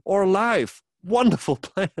 Or live. Wonderful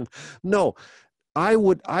plan. No, I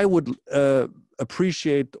would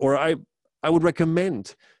appreciate, or I would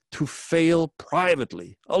recommend to fail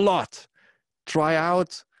privately a lot. Try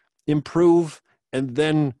out, improve, and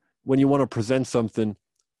then when you want to present something,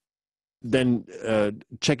 then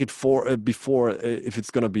check it before if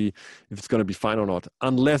it's gonna be fine or not.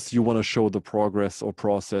 Unless you want to show the progress or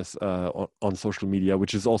process on social media,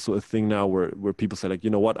 which is also a thing now where people say like,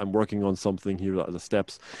 you know what, I'm working on something. Here are the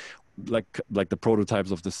steps, like the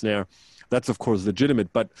prototypes of the snare. That's of course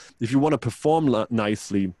legitimate. But if you want to perform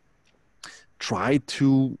nicely, try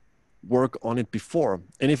to work on it before.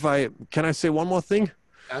 And can I say one more thing?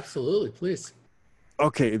 Absolutely, please.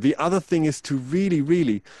 Okay, the other thing is to really,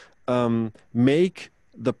 really make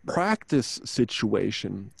the practice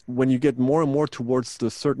situation, when you get more and more towards the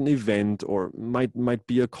certain event, or might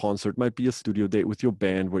be a concert, might be a studio date with your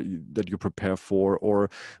band that you prepare for, or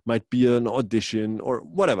might be an audition or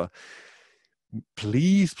whatever.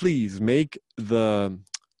 Please make the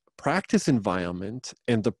practice environment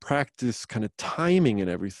and the practice kind of timing and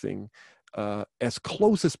everything as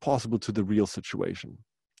close as possible to the real situation.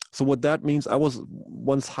 So what that means, I was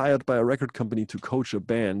once hired by a record company to coach a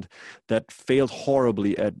band that failed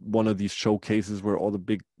horribly at one of these showcases where all the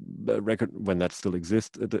big record, when that still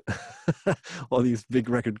exists, all these big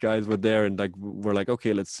record guys were there, and we're like,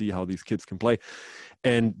 okay, let's see how these kids can play.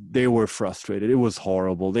 And they were frustrated. It was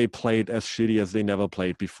horrible. They played as shitty as they never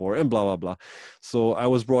played before, and blah, blah, blah. So I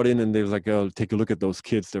was brought in, and they was like, oh, take a look at those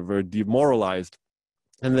kids. They're very demoralized.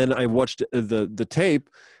 And then I watched the tape,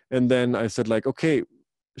 and then I said like, okay,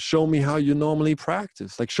 show me how you normally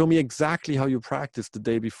practice. Like, show me exactly how you practiced the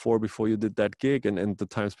day before you did that gig and the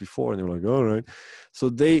times before. And they were like, all right. So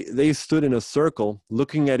they stood in a circle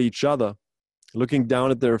looking at each other, looking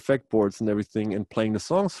down at their effect boards and everything and playing the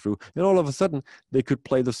songs through. And all of a sudden they could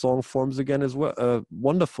play the song forms again as well,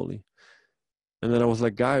 wonderfully. And then I was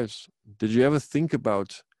like, guys, did you ever think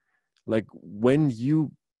about, like, when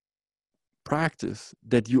you practice,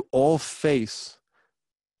 that you all face,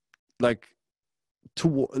 like,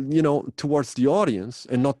 towards the audience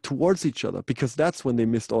and not towards each other? Because that's when they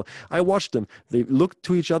missed all. I watched them. They looked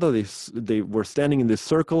to each other. They were standing in this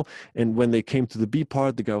circle, and when they came to the B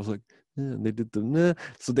part, the guy was like, and they did the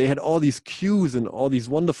so they had all these cues and all these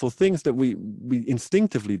wonderful things that we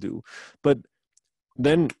instinctively do. But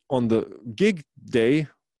then on the gig day,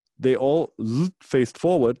 they all faced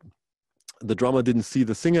forward. The drummer didn't see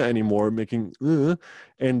the singer anymore making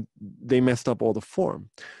and they messed up all the form.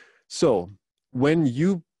 So when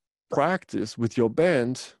you practice with your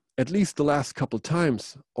band, at least the last couple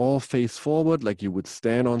times, all face forward like you would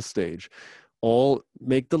stand on stage. All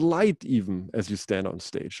make the light even as you stand on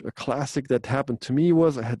stage. A classic that happened to me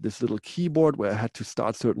was I had this little keyboard where I had to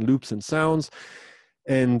start certain loops and sounds,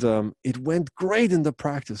 and it went great in the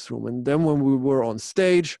practice room. And then when we were on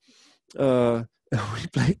stage, we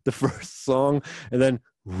played the first song, and then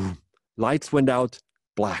lights went out,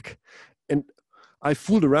 black. And I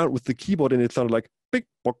fooled around with the keyboard, and it sounded like big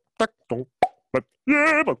book,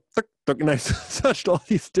 and I searched all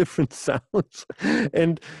these different sounds,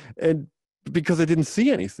 and because I didn't see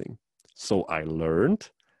anything. So I learned,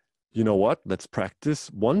 you know what, let's practice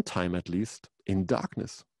one time at least in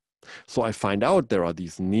darkness. So I find out there are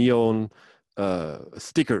these neon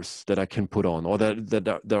stickers that I can put on, or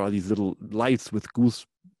that there are these little lights with goose,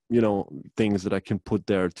 things that I can put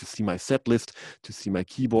there to see my set list, to see my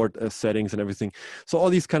keyboard settings and everything. So all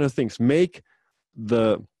these kind of things make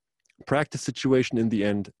the practice situation in the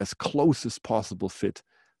end as close as possible fit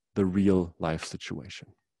the real life situation.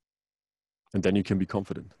 And then you can be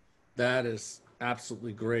confident. That is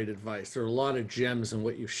absolutely great advice. There are a lot of gems in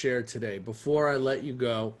what you shared today. Before I let you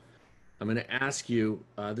go, I'm going to ask you,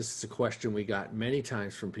 this is a question we got many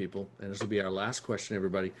times from people, and this will be our last question,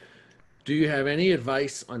 everybody. Do you have any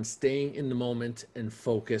advice on staying in the moment and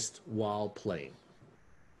focused while playing?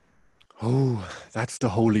 Oh, that's the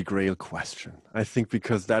holy grail question. I think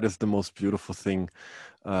because that is the most beautiful thing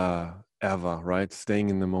ever, right? Staying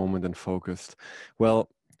in the moment and focused. Well,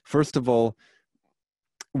 first of all,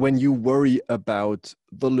 when you worry about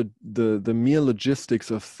the mere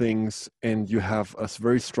logistics of things and you have a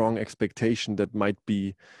very strong expectation that might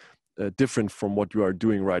be different from what you are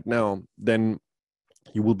doing right now, then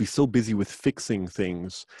you will be so busy with fixing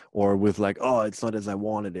things or with like, oh, it's not as I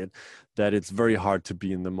wanted it, that it's very hard to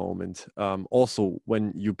be in the moment. Also,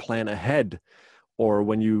 when you plan ahead or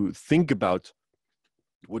when you think about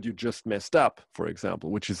what you just messed up, for example,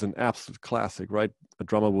 which is an absolute classic, right? A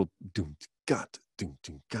drummer will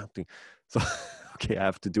so okay, I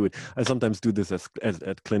have to do it. I sometimes do this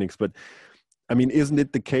at clinics, but I mean, isn't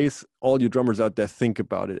it the case? All you drummers out there, think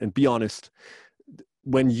about it and be honest.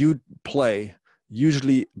 When you play,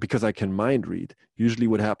 usually, because I can mind read, usually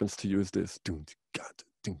what happens to you is this.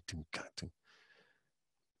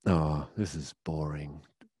 Oh, this is boring.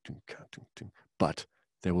 But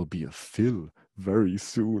there will be a fill very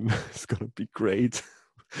soon. It's going to be great.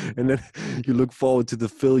 And then you look forward to the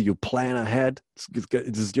fill, you plan ahead.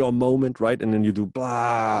 This is your moment, right? And then you do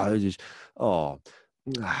blah. I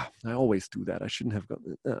always do that. I shouldn't have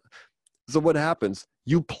gone. So what happens?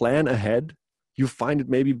 You plan ahead. You find it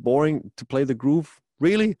maybe boring to play the groove.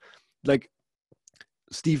 Really? Like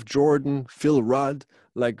Steve Jordan, Phil Rudd,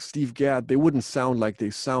 like Steve Gadd, they wouldn't sound like they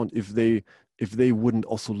sound if they wouldn't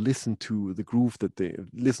also listen to the groove, that they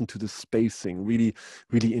listen to the spacing, really,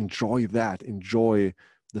 really enjoy that, enjoy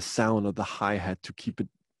the sound of the hi-hat to keep it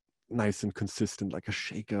nice and consistent, like a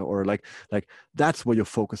shaker, or like that's where your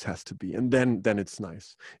focus has to be. And then it's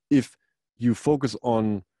nice. If you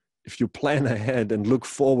plan ahead and look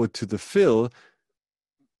forward to the fill,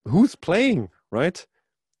 who's playing, right?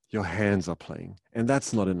 Your hands are playing, and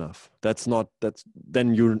that's not enough.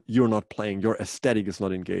 Then you're not playing. Your aesthetic is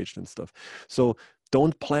not engaged and stuff. So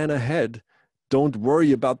don't plan ahead. Don't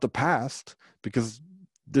worry about the past, because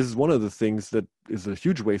this is one of the things that is a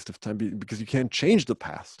huge waste of time, because you can't change the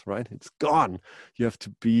past, right? It's gone. You have to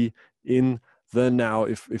be in the now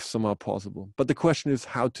if somehow possible. But the question is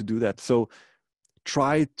how to do that. So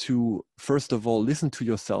try to first of all, listen to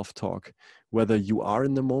your self-talk, whether you are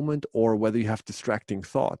in the moment or whether you have distracting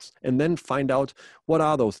thoughts. And then find out, what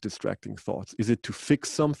are those distracting thoughts? Is it to fix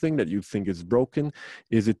something that you think is broken?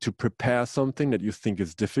 Is it to prepare something that you think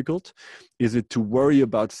is difficult? Is it to worry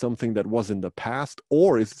about something that was in the past?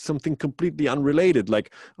 Or is it something completely unrelated,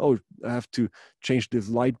 like, oh, I have to change this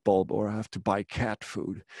light bulb, or I have to buy cat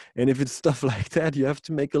food? And if it's stuff like that, you have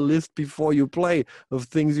to make a list before you play of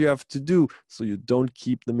things you have to do, so you don't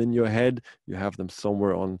keep them in your head. You have them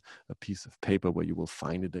somewhere on a piece of paper where you will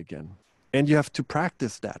find it again. And you have to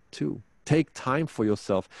practice that too. Take time for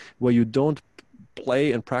yourself, where you don't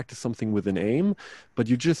play and practice something with an aim, but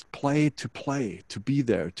you just play, to be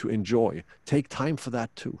there, to enjoy. Take time for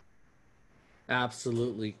that too.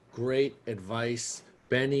 Absolutely. Great advice.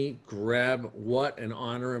 Benny Greb, what an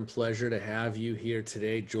honor and pleasure to have you here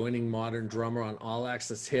today, joining Modern Drummer on All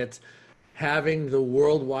Access Hits, having the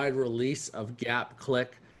worldwide release of Gap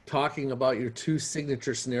Click, talking about your 2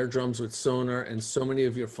 signature snare drums with Sonar, and so many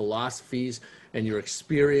of your philosophies and your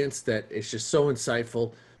experience that is just so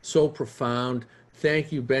insightful, so profound.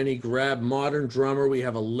 Thank you, Benny Greb. Modern Drummer, we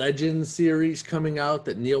have a Legend series coming out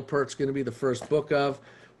that Neil Peart's going to be the first book of.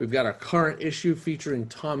 We've got our current issue featuring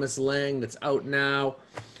Thomas Lang that's out now.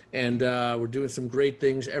 And we're doing some great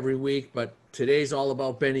things every week. But today's all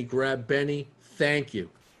about Benny Greb. Benny, thank you.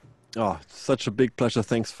 Oh, such a big pleasure.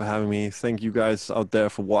 Thanks for having me. Thank you guys out there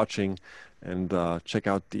for watching. And check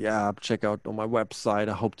out the app. Check out on my website.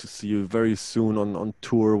 I hope to see you very soon on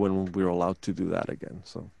tour when we're allowed to do that again.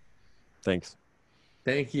 So thanks.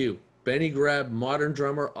 Thank you. Benny Greb, Modern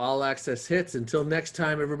Drummer, All Access Hits. Until next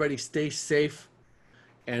time, everybody stay safe.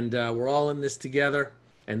 And we're all in this together.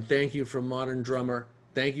 And thank you from Modern Drummer.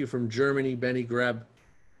 Thank you from Germany, Benny Greb.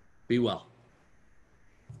 Be well.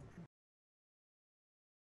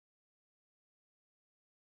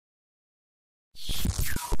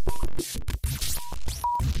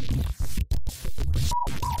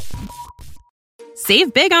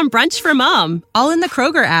 Save big on brunch for mom, all in the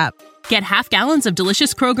Kroger app. Get half gallons of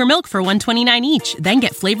delicious Kroger milk for $1.29 each. Then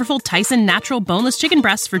get flavorful Tyson natural boneless chicken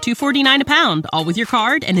breasts for $2.49 a pound, all with your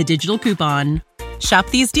card and a digital coupon. Shop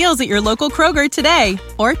these deals at your local Kroger today,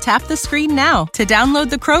 or tap the screen now to download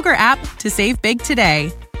the Kroger app to save big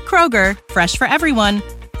today. Kroger, fresh for everyone.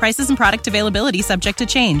 Prices and product availability subject to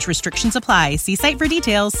change. Restrictions apply. See site for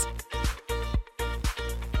details.